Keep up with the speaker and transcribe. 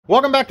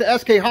Welcome back to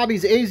SK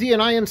Hobbies AZ,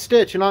 and I am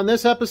Stitch, and on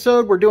this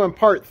episode we're doing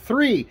part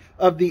 3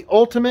 of the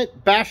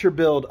ultimate basher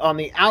build on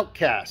the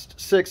Outcast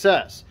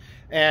 6S,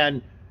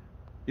 and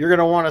you're going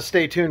to want to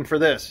stay tuned for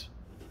this.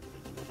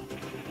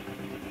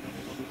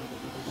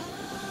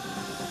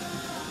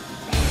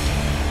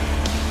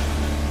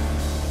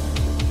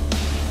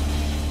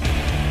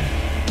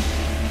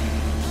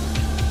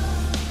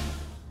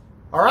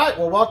 Alright,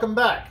 well, welcome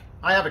back.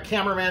 I have a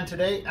cameraman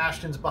today.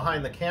 Ashton's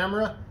behind the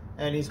camera,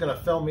 and he's going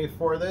to film me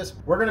for this.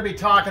 We're going to be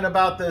talking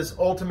about this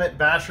ultimate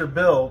basher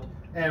build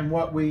and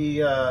what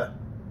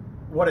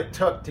it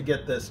took to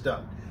get this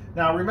done.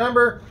 Now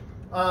remember,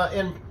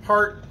 in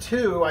part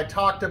 2 I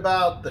talked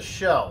about the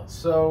shell.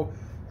 So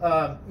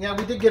yeah,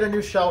 we did get a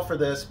new shell for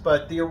this,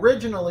 but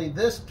originally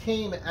this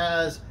came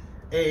as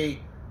a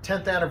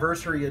 10th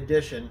anniversary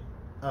edition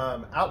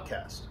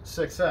Outcast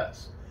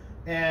 6S,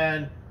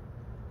 and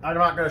I'm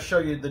not going to show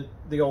you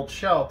the old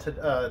shell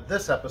to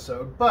this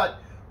episode, but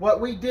what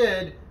we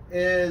did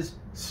is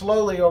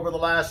slowly over the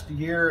last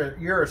year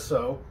or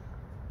so,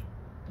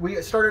 we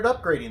started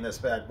upgrading this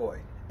bad boy.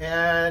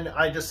 And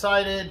I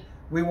decided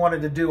we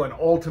wanted to do an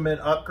ultimate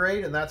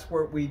upgrade, and that's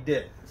what we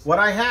did. What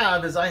I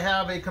have is I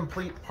have a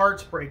complete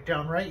parts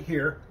breakdown right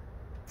here,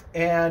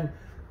 and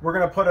we're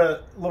going to put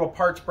a little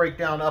parts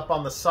breakdown up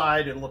on the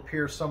side. It'll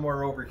appear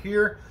somewhere over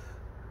here,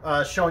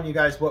 showing you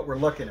guys what we're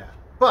looking at.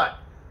 But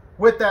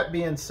with that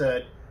being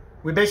said,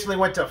 we basically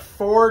went to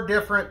 4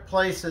 different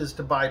places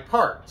to buy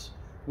parts.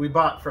 We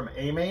bought from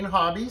ARRMA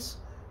Hobbies,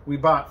 we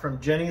bought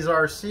from Jenny's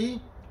RC,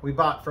 we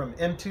bought from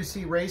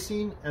M2C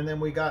Racing, and then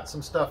we got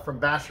some stuff from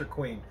Basher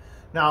Queen.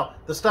 Now,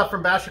 the stuff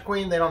from Basher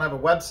Queen, they don't have a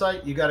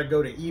website. You got to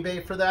go to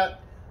eBay for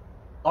that.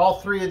 All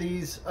 3 of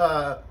these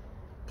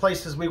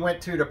places we went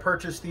to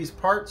purchase these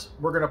parts,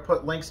 we're going to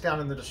put links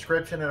down in the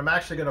description, and I'm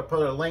actually going to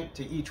put a link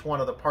to each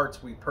one of the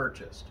parts we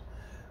purchased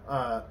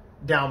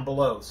down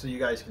below so you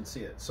guys can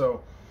see it.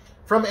 So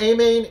from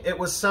ARRMA, it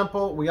was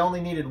simple. We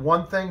only needed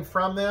one thing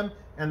from them,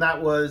 and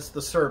that was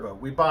the servo.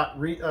 We bought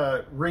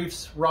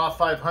Reef's Raw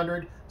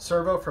 500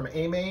 servo from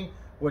ARRMA,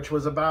 which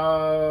was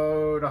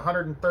about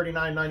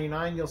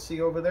 $139.99, you'll see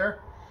over there.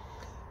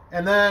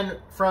 And then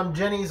from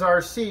Jenny's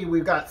RC,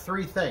 we've got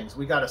 3 things.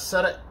 We got a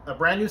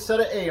brand new set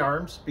of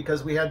A-arms,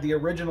 because we had the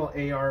original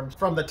A-arms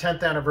from the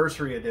 10th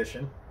anniversary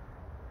edition.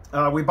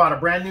 We bought a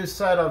brand new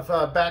set of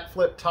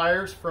backflip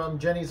tires from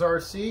Jenny's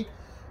RC.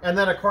 And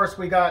then, of course,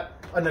 we got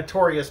a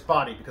Notorious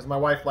body, because my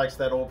wife likes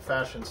that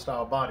old-fashioned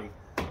style body.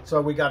 So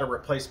we got a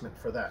replacement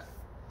for that.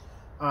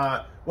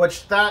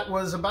 Which that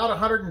was about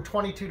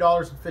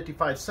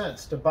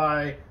 $122.55 to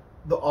buy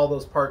all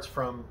those parts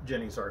from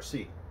Jenny's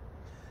RC.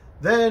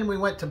 Then we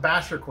went to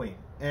Basher Queen.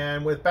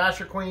 And with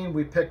Basher Queen,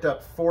 we picked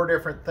up 4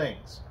 different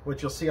things,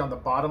 which you'll see on the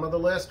bottom of the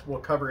list. We'll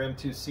cover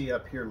M2C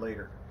up here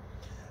later.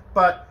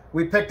 But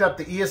we picked up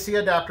the ESC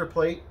adapter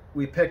plate.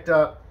 We picked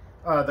up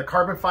the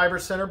carbon fiber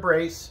center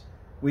brace.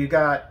 We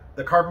got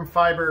the carbon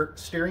fiber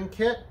steering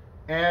kit.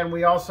 And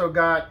we also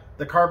got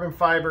the carbon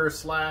fiber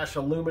 /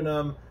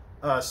 aluminum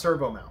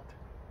servo mount.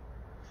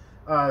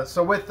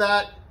 So with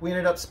that, we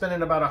ended up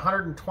spending about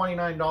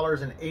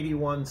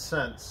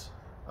 $129.81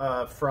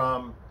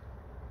 from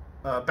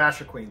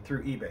Basher Queen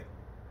through eBay.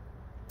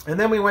 And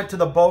then we went to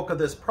the bulk of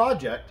this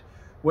project,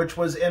 which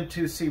was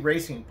M2C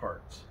Racing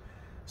parts.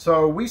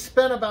 So we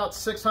spent about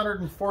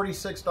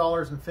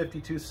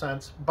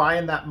 $646.52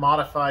 buying that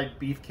modified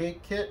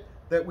beefcake kit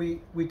that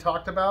we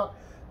talked about.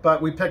 But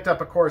we picked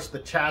up, of course, the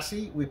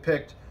chassis. We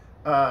picked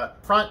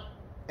front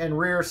and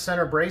rear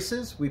center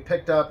braces. We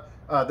picked up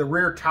the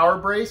rear tower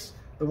brace,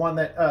 the one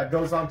that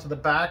goes onto the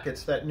back.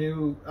 It's that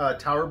new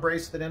tower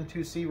brace that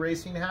M2C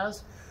Racing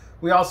has.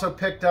 We also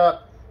picked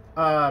up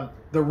the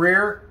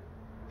rear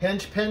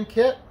hinge pin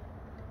kit,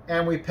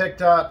 and we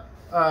picked up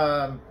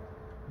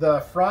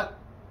the front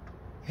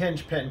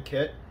hinge pin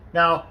kit.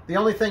 Now, the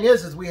only thing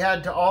is we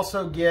had to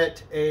also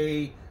get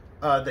the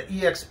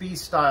EXB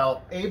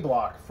style A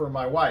block for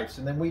my wife's,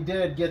 and then we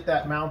did get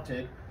that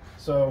mounted.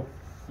 So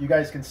you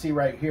guys can see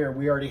right here,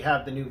 we already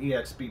have the new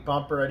EXB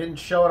bumper. I didn't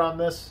show it on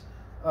this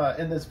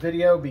in this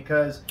video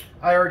because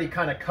I already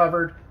kind of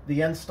covered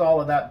the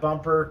install of that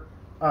bumper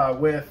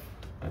with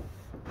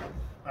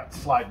that's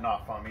sliding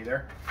off on me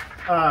there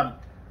on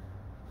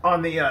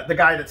the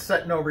guy that's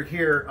sitting over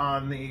here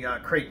on the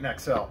Creighton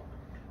XL.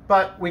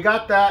 But we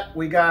got that.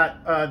 We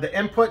got the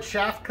input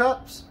shaft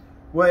cups,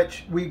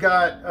 which we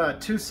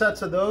got 2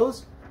 sets of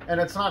those, and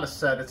it's not a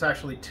set, it's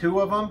actually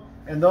 2 of them,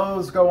 and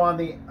those go on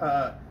the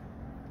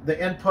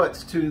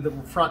inputs to the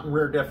front and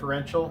rear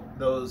differential.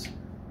 Those,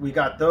 we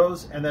got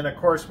those, and then of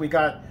course we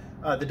got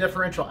the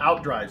differential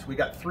out drives. We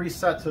got 3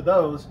 sets of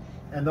those,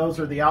 and those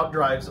are the out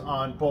drives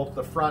on both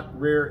the front,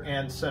 rear,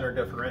 and center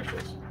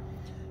differentials.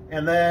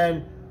 And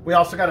then we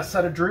also got a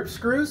set of droop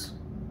screws,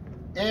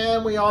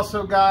 and we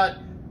also got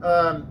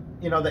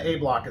you know, the A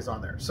block is on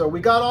there. So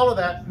we got all of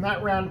that, and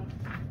that ran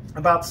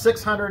about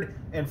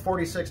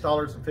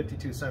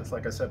 $646.52,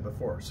 like I said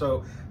before.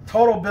 So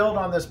total build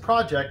on this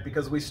project,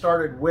 because we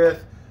started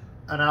with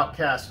an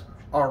Outcast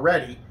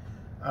already,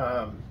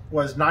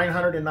 was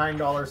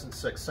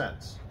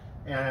 $909.06.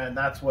 and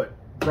that's what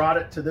brought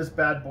it to this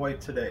bad boy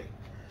today.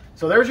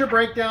 So there's your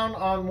breakdown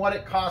on what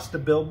it cost to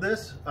build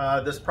this.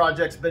 This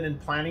project's been in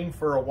planning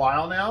for a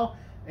while now,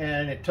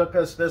 and it took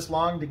us this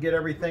long to get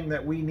everything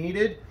that we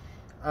needed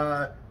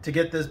to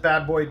get this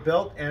bad boy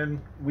built, and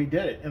we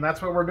did it. And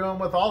that's what we're doing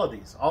with all of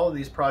these. All of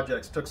these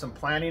projects took some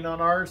planning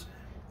on ours,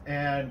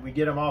 and we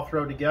get them all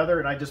thrown together.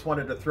 And I just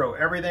wanted to throw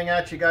everything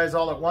at you guys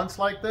all at once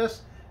like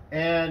this,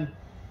 and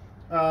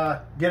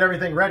get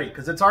everything ready,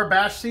 because it's our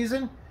bash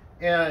season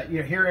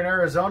here in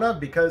Arizona.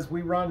 Because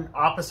we run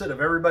opposite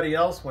of everybody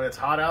else. When it's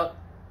hot out,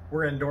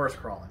 we're indoors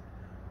crawling.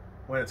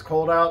 When it's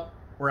cold out,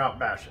 we're out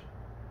bashing.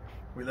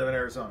 We live in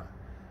Arizona.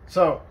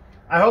 So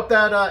I hope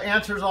that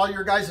answers all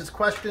your guys'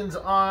 questions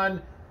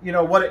on, you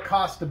know, what it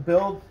costs to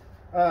build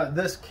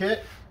this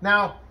kit.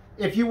 Now,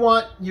 if you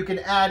want, you can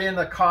add in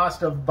the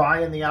cost of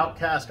buying the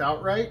Outcast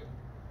outright,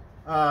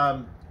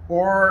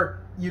 or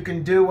you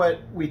can do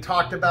what we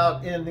talked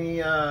about in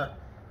the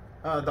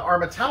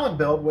ARRMA Talon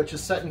build, which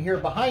is sitting here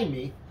behind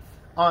me,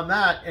 on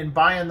that, and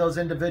buying those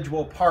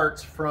individual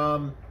parts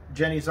from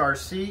Jenny's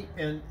RC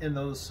in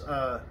those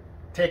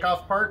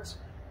takeoff parts,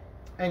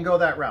 and go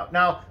that route.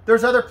 Now,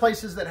 there's other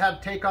places that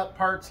have takeoff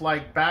parts,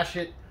 like Bash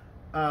It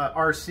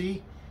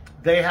RC.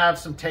 They have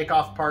some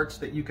takeoff parts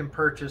that you can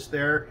purchase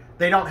there.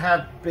 They don't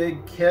have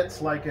big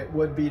kits like it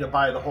would be to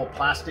buy the whole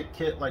plastic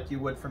kit like you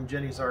would from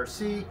Jenny's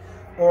RC,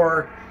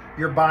 or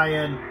you're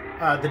buying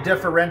the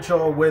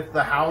differential with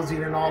the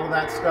housing and all of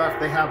that stuff.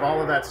 They have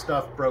all of that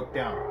stuff broke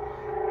down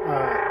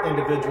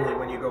individually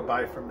when you go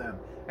buy from them.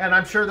 And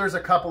I'm sure there's a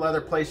couple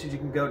other places you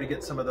can go to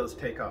get some of those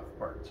takeoff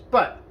parts.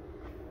 But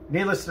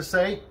needless to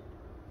say,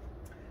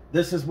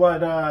 this is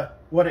what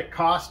it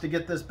costs to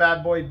get this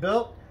bad boy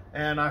built.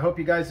 And I hope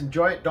you guys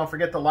enjoy it. Don't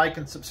forget to like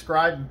and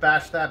subscribe and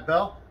bash that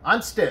bell.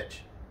 I'm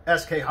Stitch,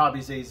 SK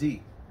Hobbies AZ,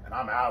 and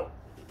I'm out.